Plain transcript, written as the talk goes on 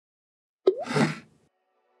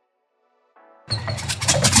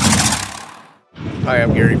Hi,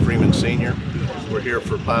 I'm Gary Freeman Sr. We're here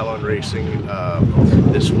for Pylon Racing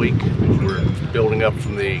this week. We're building up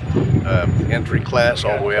from the entry class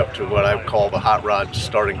all the way up to what I call the hot rods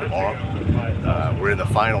starting tomorrow. We're in the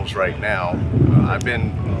finals right now. I've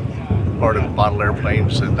been part of model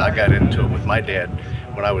airplanes and I got into it with my dad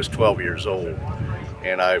when I was 12 years old.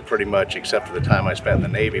 And I pretty much, except for the time I spent in the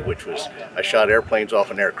Navy, which was, I shot airplanes off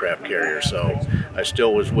an aircraft carrier, so I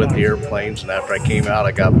still was with the airplanes, and after I came out,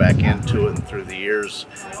 I got back into it, and through the years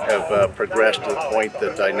have progressed to the point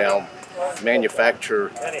that I now manufacture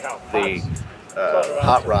the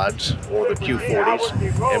hot rods, or the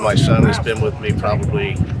Q40s, and my son has been with me,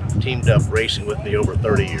 probably teamed up racing with me over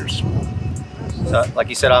 30 years. So, like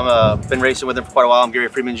you said, I've been racing with him for quite a while. I'm Gary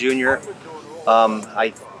Freeman Jr.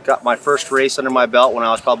 I got my first race under my belt when I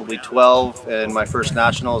was probably 12, and my first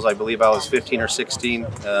nationals, I believe I was 15 or 16.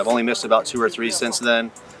 I've only missed about 2 or 3 since then.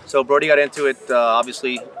 So Brody got into it,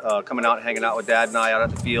 obviously, coming out and hanging out with Dad and I out at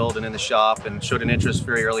the field and in the shop, and showed an interest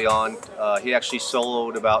very early on. He actually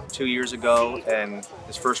soloed about 2 years ago, and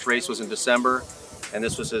his first race was in December, and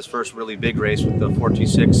this was his first really big race with the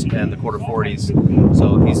 426 and the quarter 40s.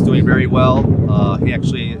 So he's doing very well. He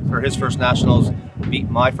actually, for his first nationals, beat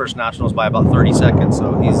my first nationals by about 30 seconds.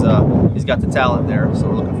 So he's got the talent there. So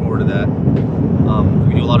we're looking forward to that.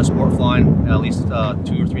 We do a lot of sport flying, at least 2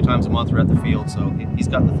 or 3 times a month we're at the field. So he's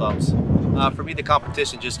got the thumbs. For me, the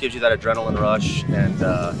competition just gives you that adrenaline rush, and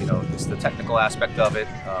you know, it's the technical aspect of it.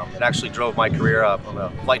 It actually drove my career. I'm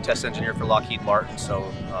a flight test engineer for Lockheed Martin, so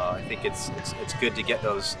I think it's good to get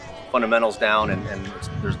those fundamentals down, and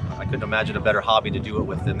I couldn't imagine a better hobby to do it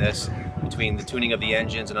with than this. Between the tuning of the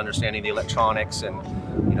engines and understanding the electronics and,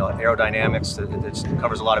 you know, aerodynamics, it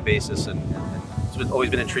covers a lot of bases, and it's always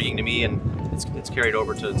been intriguing to me, and it's carried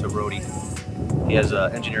over to Brody. He has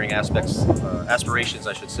engineering aspirations,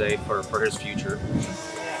 I should say, for his future.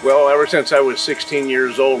 Well, ever since I was 16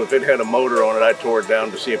 years old, if it had a motor on it, I tore it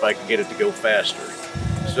down to see if I could get it to go faster.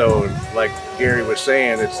 So, like Gary was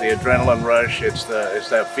saying, it's the adrenaline rush. It's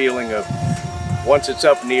that feeling of once it's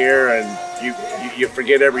up in the air and you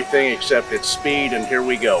forget everything except its speed, and here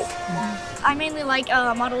we go. I mainly like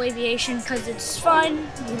model aviation because it's fun.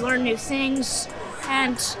 You learn new things,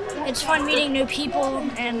 and it's fun meeting new people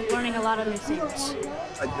and learning a lot of new things.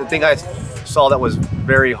 The thing I saw that was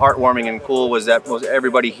very heartwarming and cool was that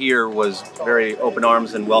everybody here was very open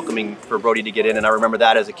arms and welcoming for Brody to get in, and I remember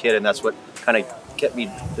that as a kid, and that's what kind of kept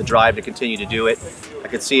me the drive to continue to do it. I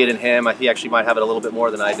could see it in him. He actually might have it a little bit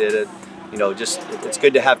more than I did. You know, just it's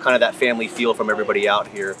good to have kind of that family feel from everybody out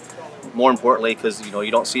here. More importantly, because you know, you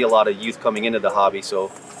don't see a lot of youth coming into the hobby, so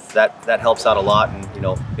that helps out a lot. And you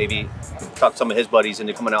know, maybe talk some of his buddies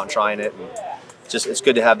into coming out and trying it. And it's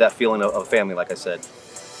good to have that feeling of family, like I said.